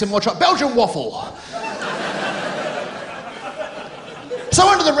Christie, I make some more Belgian waffle. So I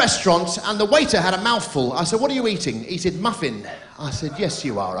went to the restaurant, and the waiter had a mouthful. I said, "What are you eating?" He said, "Muffin." I said, "Yes,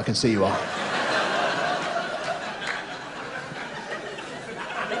 you are. I can see you are."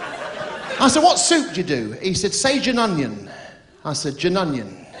 I said, "What soup do you do?" He said, "Sage and onion." I said, "Gin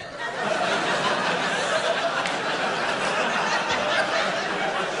onion."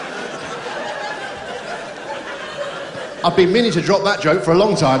 I've been meaning to drop that joke for a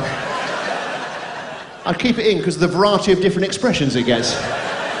long time. I keep it in because of the variety of different expressions it gets.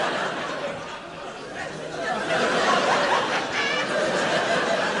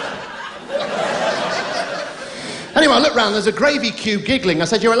 Anyway, I looked round, there's a gravy cube giggling. I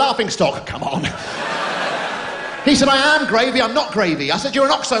said, "You're a laughing stock." "Come on." He said, "I am gravy, I'm not gravy." I said, "You're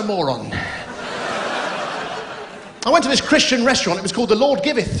an oxymoron." I went to this Christian restaurant, it was called The Lord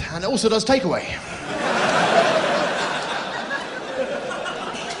Giveth, and it also does takeaway.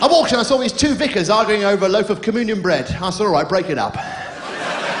 I walked in, I saw these 2 vicars arguing over a loaf of communion bread. I said, "All right, break it up."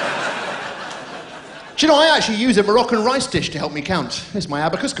 Do you know, I actually use a Moroccan rice dish to help me count. It's my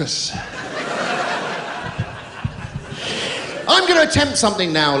abacuscus. I'm going to attempt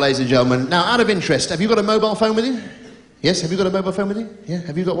something now, ladies and gentlemen. Now, out of interest, have you got a mobile phone with you? Yes, have you got a mobile phone with you? Yeah,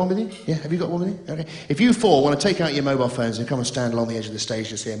 have you got one with you? Yeah, have you got one with you? Okay. If you 4 want to take out your mobile phones and come and stand along the edge of the stage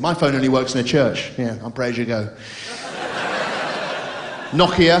just here. My phone only works in a church. Yeah, I'm pray as you go.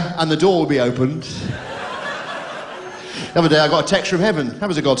 Nokia, and the door will be opened. The other day I got a text from heaven. That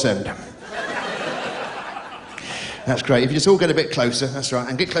was a godsend. That's great. If you just all get a bit closer, that's right,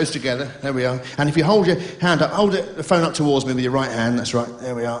 and get close together, there we are. And if you hold your hand up, hold the phone up towards me with your right hand, that's right,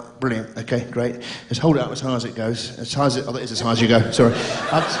 there we are, brilliant, okay, great. Just hold it up as high as it goes, as high as it, oh, that is as high as you go, sorry.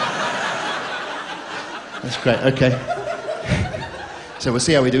 That's great, okay. So we'll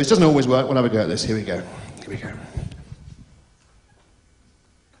see how we do. This doesn't always work, we'll have a go at this, here we go, here we go.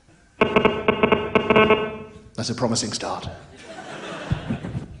 That's a promising start.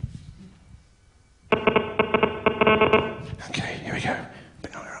 Okay, here we go.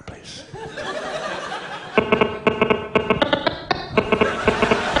 Bit higher up, please.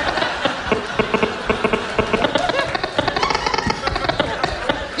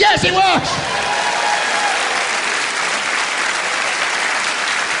 Yes, it works!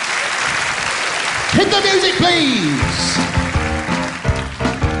 Hit the music, please!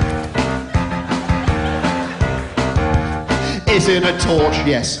 Is it a torch?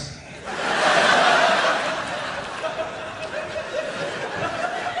 Yes.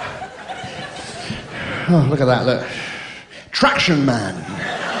 Oh, look at that, look. Traction Man.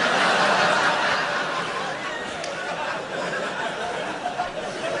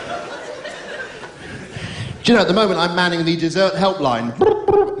 Do you know, at the moment I'm manning the dessert helpline.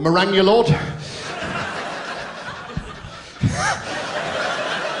 Meringue Lord.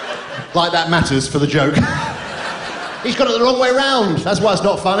 Like that matters for the joke. He's got it the wrong way round. That's why it's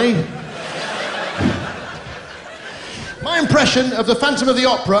not funny. My impression of the Phantom of the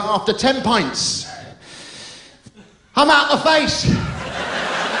Opera after 10 pints. I'm out the face.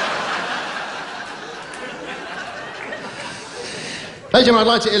 Ladies and gentlemen, I'd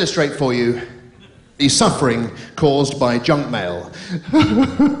like to illustrate for you the suffering caused by junk mail.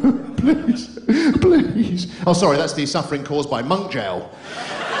 Please, please. Oh, sorry, that's the suffering caused by monk jail.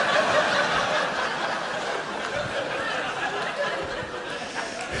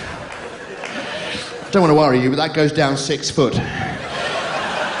 I don't want to worry you, but that goes down 6 foot.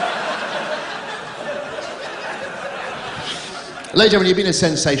 Ladies and gentlemen, you've been a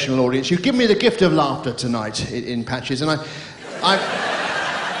sensational audience. You've given me the gift of laughter tonight in Patches, and I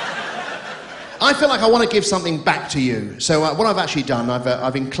feel like I want to give something back to you. So what I've actually done,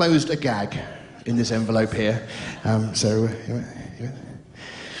 I've enclosed a gag in this envelope here.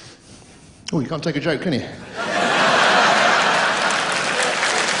 Oh, you can't take a joke, can you?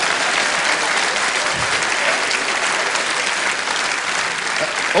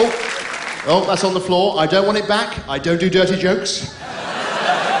 Oh, that's on the floor. I don't want it back. I don't do dirty jokes.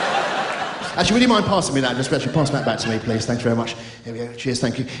 Actually, would you mind passing me that? Just actually pass that back to me, please. Thanks very much. Here we go. Cheers,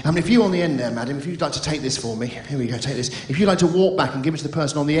 thank you. If you on the end there, madam, if you'd like to take this for me. Here we go, take this. If you'd like to walk back and give it to the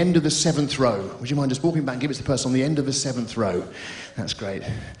person on the end of the 7th row. Would you mind just walking back and give it to the person on the end of the 7th row? That's great.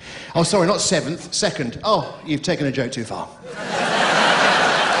 Oh, sorry, not 7th, 2nd. Oh, you've taken a joke too far.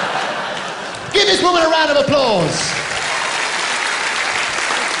 Give this woman a round of applause.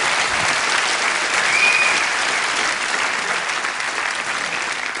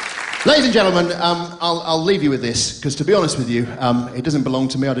 Ladies and gentlemen, I'll leave you with this, because to be honest with you, it doesn't belong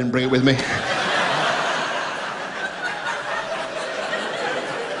to me, I didn't bring it with me.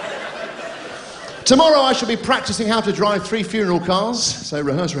 Tomorrow I shall be practising how to drive 3 funeral cars, so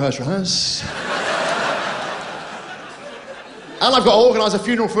rehearse, rehearse, rehearse. And I've got to organise a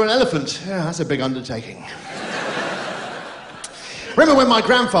funeral for an elephant. Yeah, that's a big undertaking. Remember when my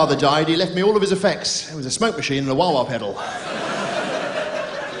grandfather died, he left me all of his effects. It was a smoke machine and a wah-wah pedal.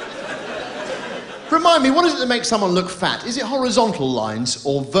 Remind me, what is it that makes someone look fat? Is it horizontal lines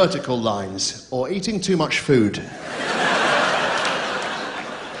or vertical lines? Or eating too much food?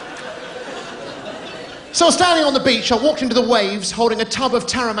 So I was standing on the beach, I walked into the waves holding a tub of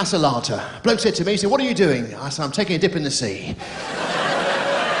Tara Masalata. A bloke said to me, he said, "What are you doing?" I said, "I'm taking a dip in the sea."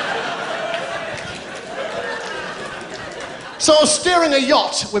 So I was steering a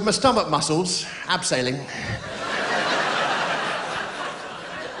yacht with my stomach muscles, abseiling.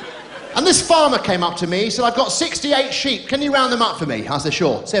 And this farmer came up to me, he said, "I've got 68 sheep, can you round them up for me?" I said,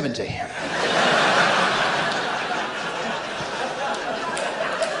 "Sure, 70.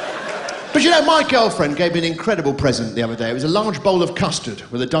 But you know, my girlfriend gave me an incredible present the other day. It was a large bowl of custard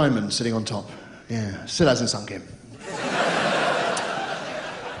with a diamond sitting on top. Yeah, still hasn't sunk in.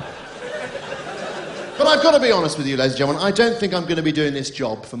 But I've got to be honest with you, ladies and gentlemen, I don't think I'm going to be doing this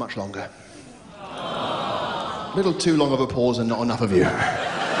job for much longer. A little too long of a pause and not enough of you.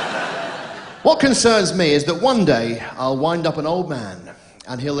 What concerns me is that one day I'll wind up an old man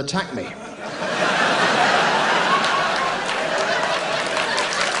and he'll attack me.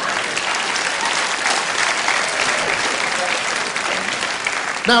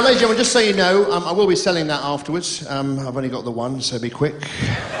 Now, ladies and gentlemen, just so you know, I will be selling that afterwards. I've only got the one, so be quick.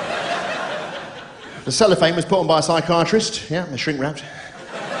 The cellophane was put on by a psychiatrist. Yeah, they're shrink wrapped.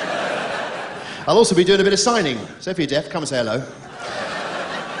 I'll also be doing a bit of signing. So if you're deaf, come and say hello.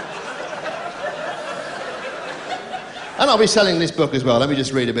 And I'll be selling this book as well. Let me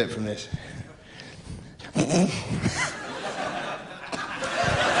just read a bit from this.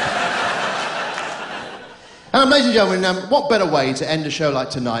 Ladies and gentlemen, what better way to end a show like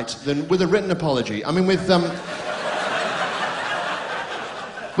tonight than with a written apology? I mean, with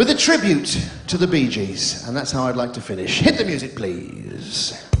a tribute to the Bee Gees. And that's how I'd like to finish. Hit the music,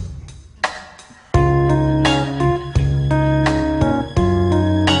 please.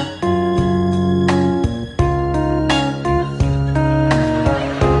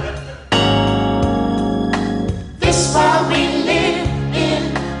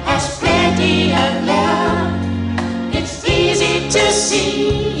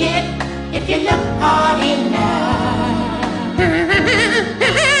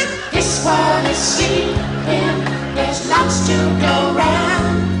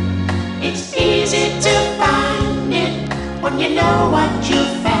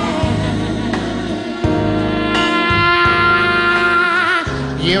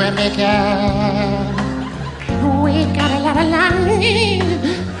 you very much.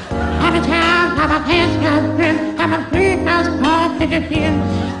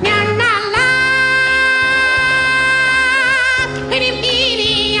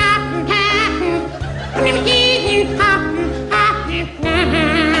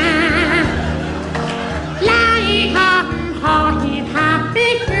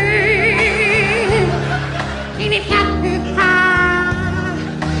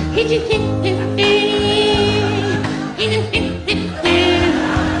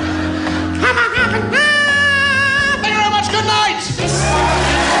 Good night.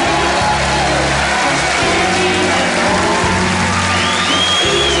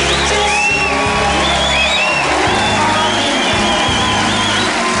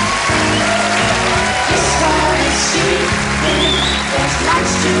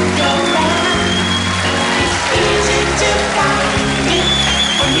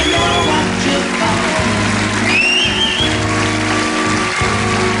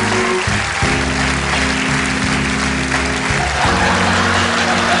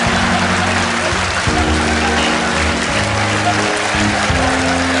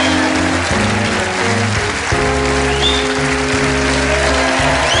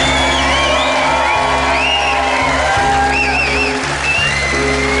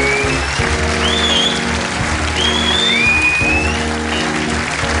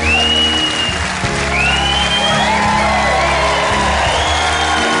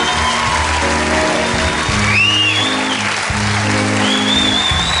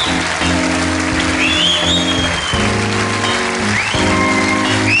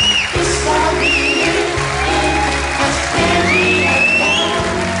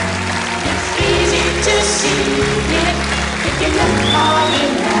 in the morning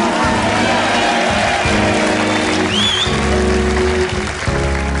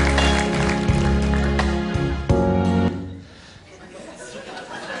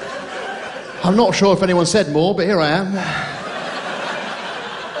I'm not sure if anyone said more, but here I am.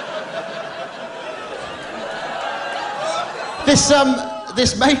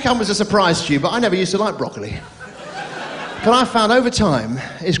 This may come as a surprise to you, but I never used to like broccoli. But I found over time,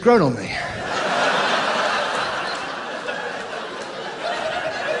 it's grown on me.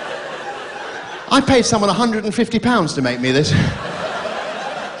 I paid someone £150 to make me this.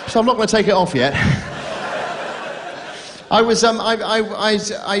 So I'm not going to take it off yet. I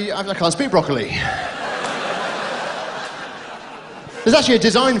can't speak broccoli. There's actually a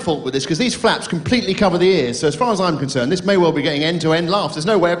design fault with this, because these flaps completely cover the ears, so as far as I'm concerned, this may well be getting end-to-end laughs. There's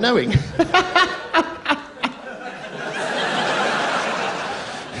no way of knowing.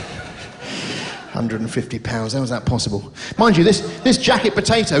 £150, how is that possible? Mind you, this jacket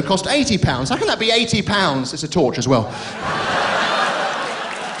potato cost £80. How can that be £80? It's a torch as well.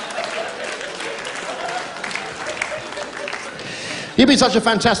 You've been such a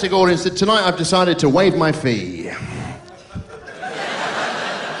fantastic audience that tonight I've decided to waive my fee.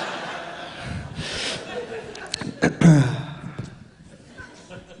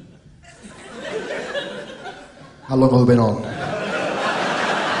 How long have we been on?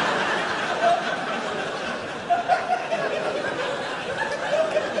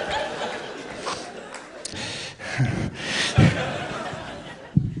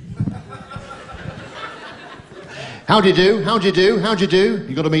 How do you do? How do you do? How do you do?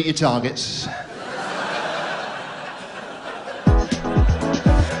 You've got to meet your targets.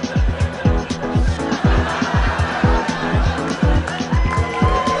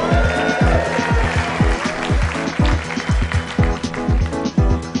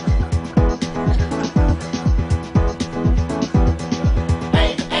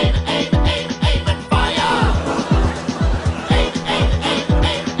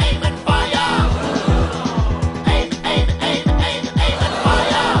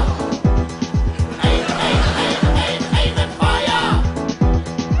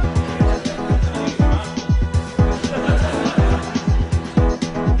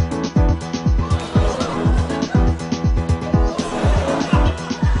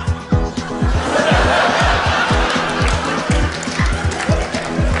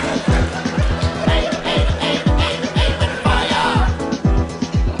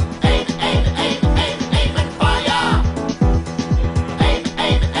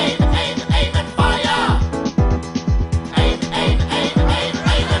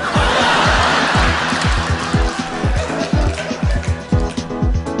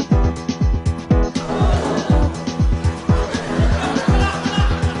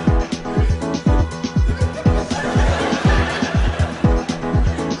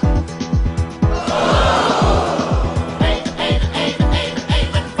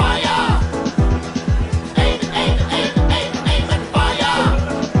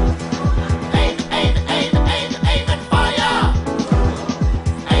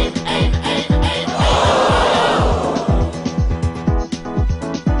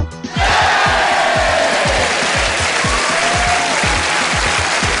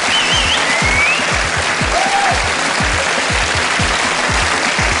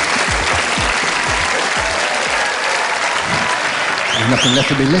 Nothing left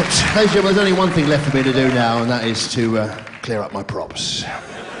to be lipped. Ladies and gentlemen, there's only one thing left for me to do now, and that is to clear up my props.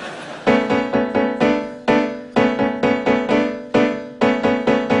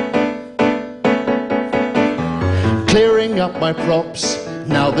 Clearing up my props,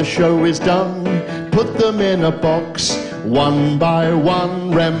 now the show is done. Put them in a box, one by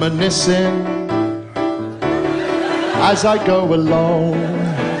one, reminiscing as I go along.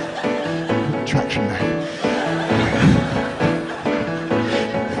 Traction.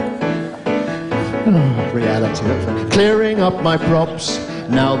 Reality. Clearing up my props,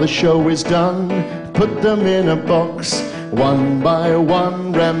 now the show is done. Put them in a box, one by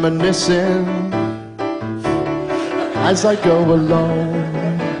one, reminiscing as I go along.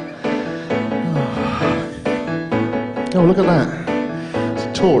 Oh, look at that. It's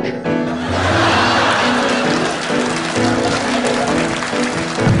a torch.